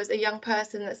group was a young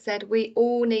person that said, we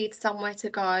all need somewhere to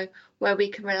go where we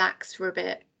can relax for a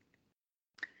bit.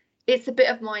 It's a bit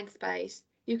of mind space.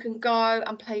 You can go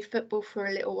and play football for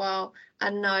a little while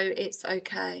and know it's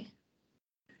okay.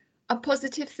 A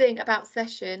positive thing about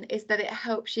session is that it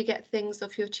helps you get things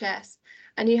off your chest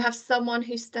and you have someone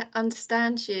who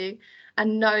understands you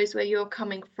and knows where you're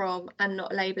coming from and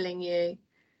not labelling you.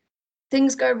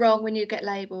 Things go wrong when you get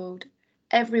labelled.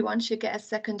 Everyone should get a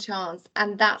second chance,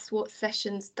 and that's what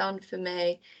session's done for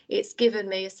me. It's given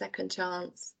me a second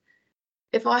chance.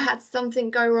 If I had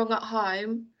something go wrong at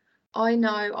home, I know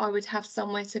I would have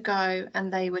somewhere to go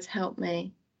and they would help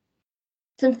me.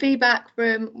 Some feedback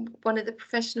from one of the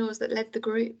professionals that led the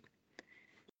group.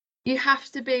 You have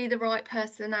to be the right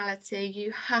personality.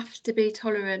 You have to be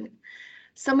tolerant.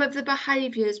 Some of the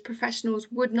behaviours professionals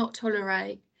would not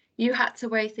tolerate. You had to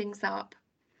weigh things up.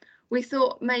 We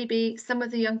thought maybe some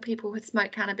of the young people had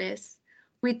smoked cannabis.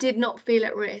 We did not feel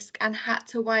at risk and had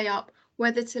to weigh up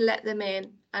whether to let them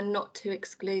in and not to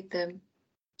exclude them.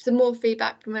 Some more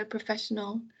feedback from a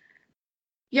professional.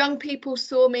 Young people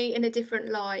saw me in a different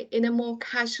light, in a more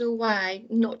casual way,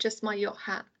 not just my yacht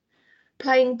hat.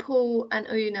 Playing pool and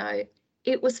Uno,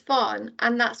 it was fun,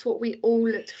 and that's what we all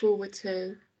looked forward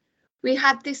to. We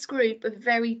had this group of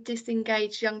very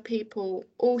disengaged young people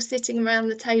all sitting around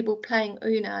the table playing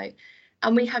Uno,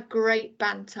 and we had great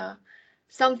banter,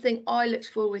 something I looked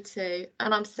forward to,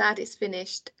 and I'm sad it's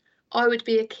finished. I would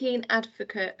be a keen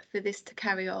advocate for this to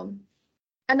carry on.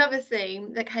 Another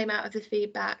theme that came out of the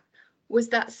feedback was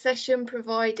that session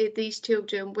provided these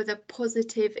children with a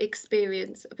positive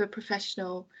experience of a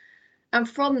professional, and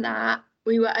from that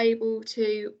we were able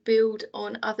to build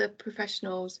on other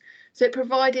professionals. So it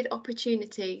provided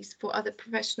opportunities for other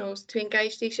professionals to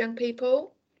engage these young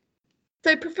people.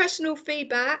 So professional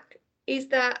feedback is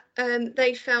that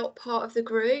they felt part of the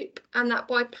group, and that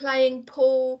by playing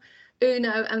pool,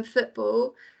 Uno and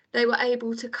football, they were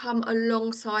able to come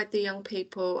alongside the young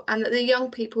people, and that the young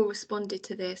people responded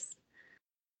to this.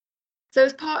 So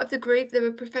as part of the group, there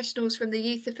were professionals from the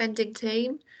youth offending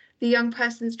team, the young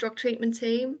person's drug treatment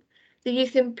team, the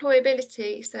youth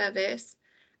employability service,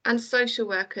 and social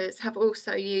workers have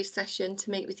also used Session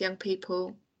to meet with young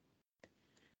people.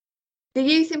 The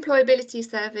Youth Employability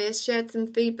Service shared some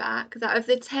feedback that of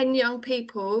the 10 young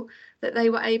people that they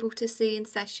were able to see in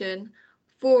Session,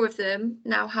 4 of them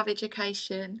now have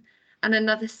education and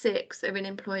another 6 are in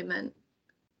employment.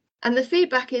 And the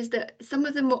feedback is that some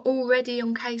of them were already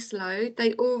on caseload,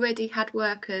 they already had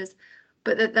workers,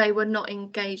 but that they were not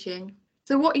engaging.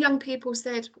 So what young people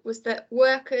said was that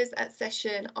workers at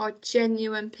Session are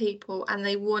genuine people and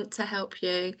they want to help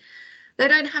you. They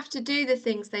don't have to do the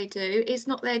things they do, it's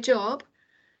not their job,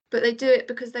 but they do it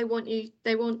because they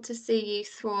want to see you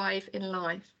thrive in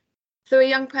life. So a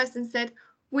young person said,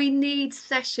 we need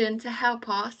Session to help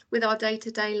us with our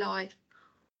day-to-day life.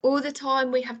 All the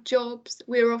time we have jobs,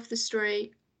 we're off the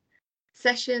street.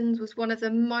 Sessions was one of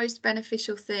the most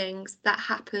beneficial things that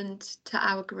happened to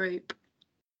our group.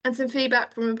 And some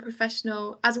feedback from a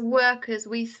professional, as workers,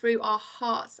 we threw our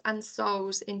hearts and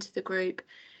souls into the group.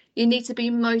 You need to be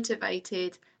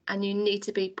motivated and you need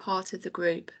to be part of the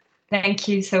group. Thank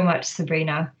you so much,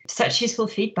 Sabrina. Such useful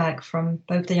feedback from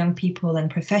both the young people and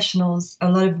professionals.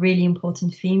 A lot of really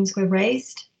important themes were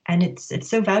raised, and it's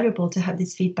so valuable to have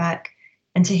this feedback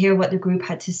and to hear what the group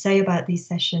had to say about these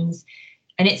sessions.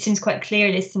 And it seems quite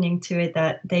clear listening to it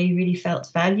that they really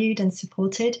felt valued and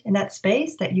supported in that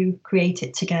space that you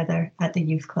created together at the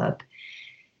Youth Club.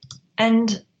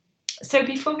 And so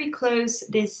before we close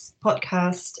this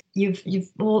podcast,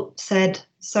 you've all said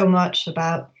so much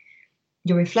about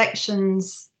your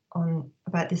reflections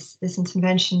about this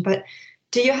intervention, but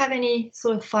do you have any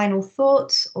sort of final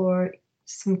thoughts or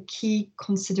some key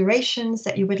considerations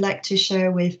that you would like to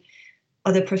share with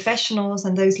other professionals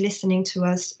and those listening to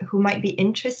us who might be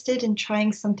interested in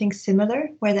trying something similar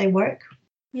where they work?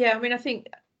 Yeah, I mean, I think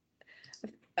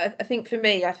for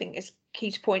me, I think it's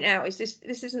key to point out is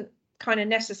this isn't kind of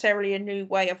necessarily a new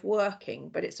way of working,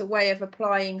 but it's a way of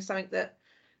applying something that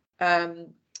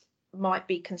might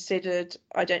be considered,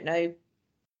 I don't know,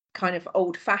 kind of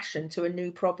old-fashioned to a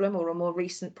new problem or a more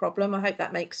recent problem. I hope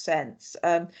that makes sense.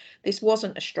 This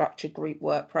wasn't a structured group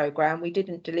work programme. We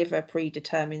didn't deliver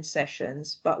predetermined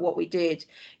sessions, but what we did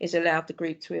is allowed the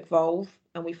group to evolve,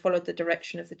 and we followed the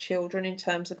direction of the children in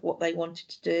terms of what they wanted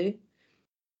to do.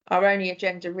 Our only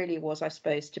agenda really was, I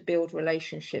suppose, to build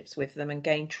relationships with them and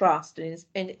gain trust,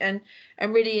 and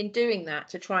really in doing that,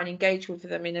 to try and engage with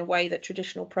them in a way that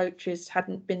traditional approaches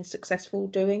hadn't been successful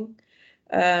doing.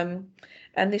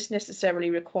 And this necessarily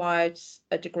requires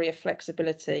a degree of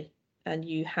flexibility, and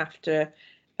you have to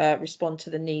respond to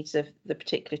the needs of the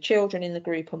particular children in the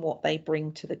group and what they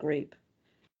bring to the group.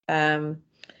 And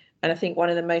I think one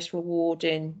of the most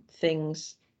rewarding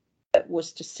things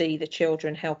was to see the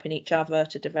children helping each other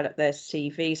to develop their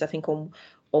CVs. I think on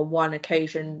one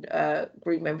occasion,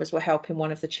 group members were helping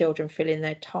one of the children fill in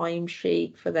their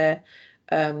timesheet for their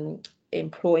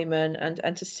employment,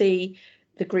 and to see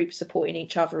the group supporting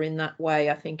each other in that way,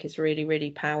 I think is really,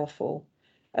 really powerful.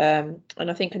 And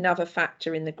I think another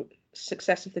factor in the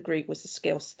success of the group was the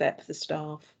skill step of the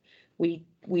staff. We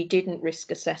didn't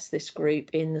risk assess this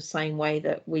group in the same way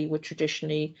that we would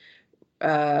traditionally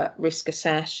risk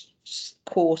assess.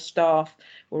 Core staff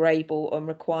were able and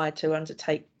required to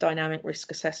undertake dynamic risk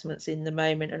assessments in the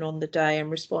moment and on the day and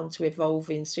respond to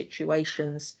evolving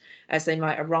situations as they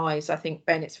might arise. I think,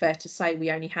 Ben, it's fair to say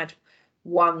we only had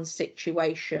one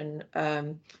situation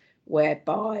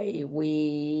whereby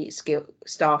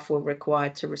staff were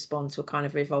required to respond to a kind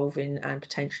of evolving and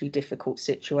potentially difficult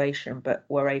situation, but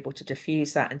were able to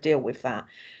diffuse that and deal with that.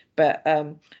 But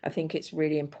I think it's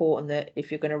really important that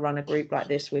if you're going to run a group like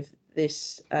this with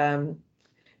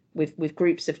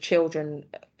groups of children,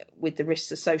 with the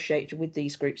risks associated with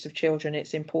these groups of children,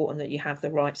 it's important that you have the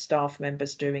right staff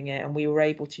members doing it. And we were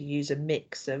able to use a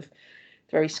mix of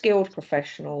very skilled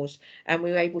professionals, and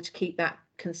we were able to keep that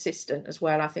consistent as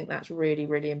well. I think that's really,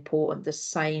 really important. The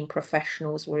same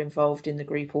professionals were involved in the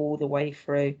group all the way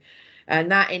through.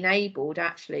 And that enabled,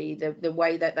 actually, the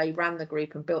way that they ran the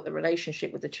group and built the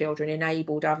relationship with the children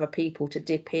enabled other people to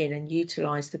dip in and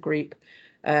utilise the group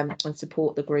and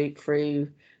support the group through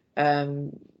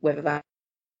whether that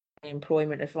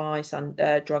employment advice and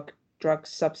drug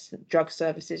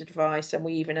services advice. And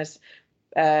we even, as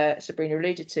Sabrina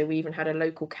alluded to, we even had a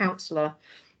local counsellor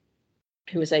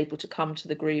who was able to come to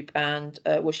the group, and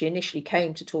she initially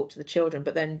came to talk to the children,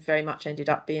 but then very much ended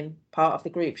up being part of the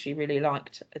group. She really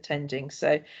liked attending.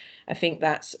 So I think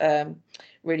that's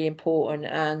really important.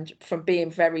 And from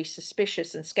being very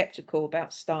suspicious and skeptical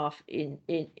about staff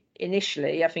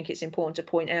initially, I think it's important to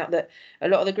point out that a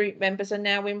lot of the group members are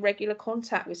now in regular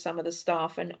contact with some of the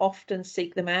staff and often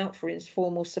seek them out for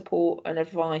informal support and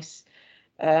advice.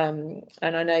 And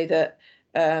I know that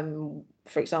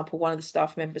for example, one of the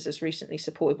staff members has recently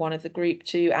supported one of the group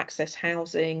to access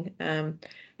housing,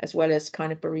 as well as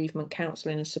kind of bereavement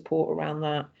counselling and support around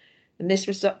that. And this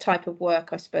type of work,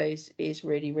 I suppose, is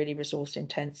really, really resource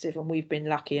intensive. And we've been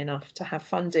lucky enough to have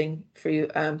funding through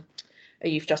a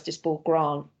Youth Justice Board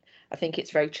grant. I think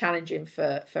it's very challenging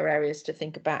for areas to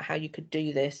think about how you could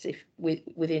do this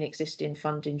within existing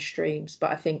funding streams.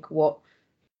 But I think what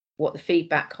the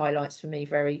feedback highlights for me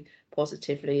very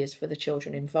positively is for the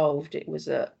children involved. It was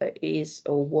a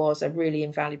really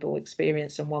invaluable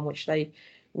experience, and one which they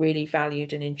really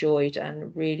valued and enjoyed,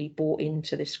 and really bought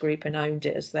into this group and owned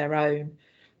it as their own,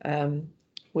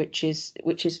 which is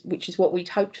what we'd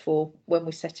hoped for when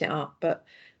we set it up. But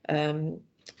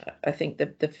I think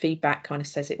the feedback kind of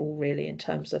says it all, really, in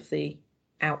terms of the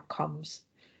outcomes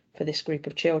for this group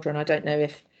of children. I don't know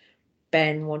if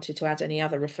Ben wanted to add any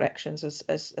other reflections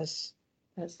as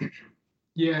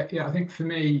Yeah, I think for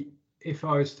me, if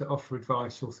I was to offer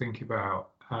advice or think about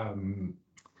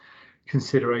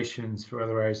considerations for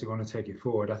other areas that want to take it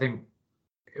forward, I think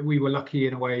we were lucky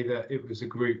in a way that it was a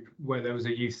group where there was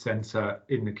a youth centre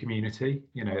in the community.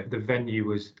 You know, the venue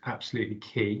was absolutely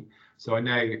key. So I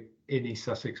know in East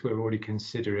Sussex we're already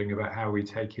considering about how we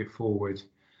take it forward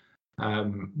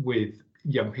with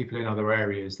young people in other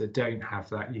areas that don't have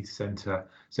that youth centre.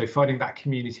 So finding that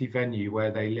community venue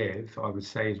where they live, I would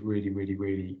say, is really, really,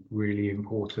 really, really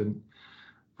important.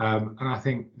 And I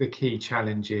think the key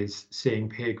challenge is seeing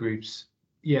peer groups.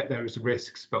 Yeah, there is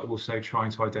risks, but also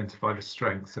trying to identify the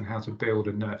strengths and how to build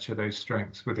and nurture those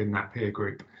strengths within that peer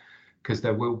group, because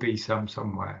there will be some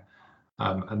somewhere,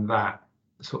 and that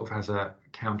sort of has a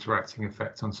counteracting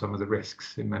effect on some of the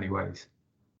risks in many ways.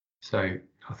 So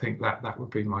I think that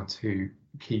would be my two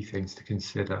key things to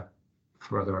consider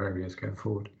for other areas going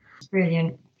forward.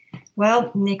 Brilliant.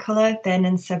 Well, Nicola, Ben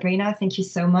and Sabrina, thank you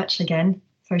so much again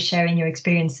for sharing your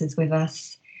experiences with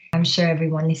us. I'm sure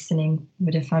everyone listening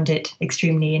would have found it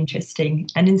extremely interesting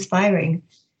and inspiring.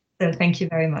 So thank you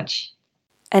very much.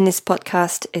 And this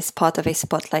podcast is part of a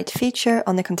Spotlight feature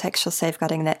on the Contextual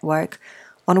Safeguarding Network,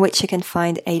 on which you can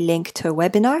find a link to a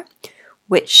webinar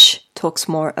which talks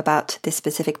more about this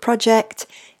specific project.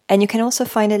 And you can also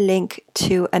find a link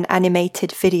to an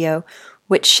animated video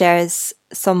which shares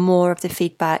some more of the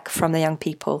feedback from the young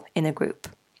people in the group.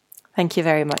 Thank you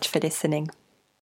very much for listening.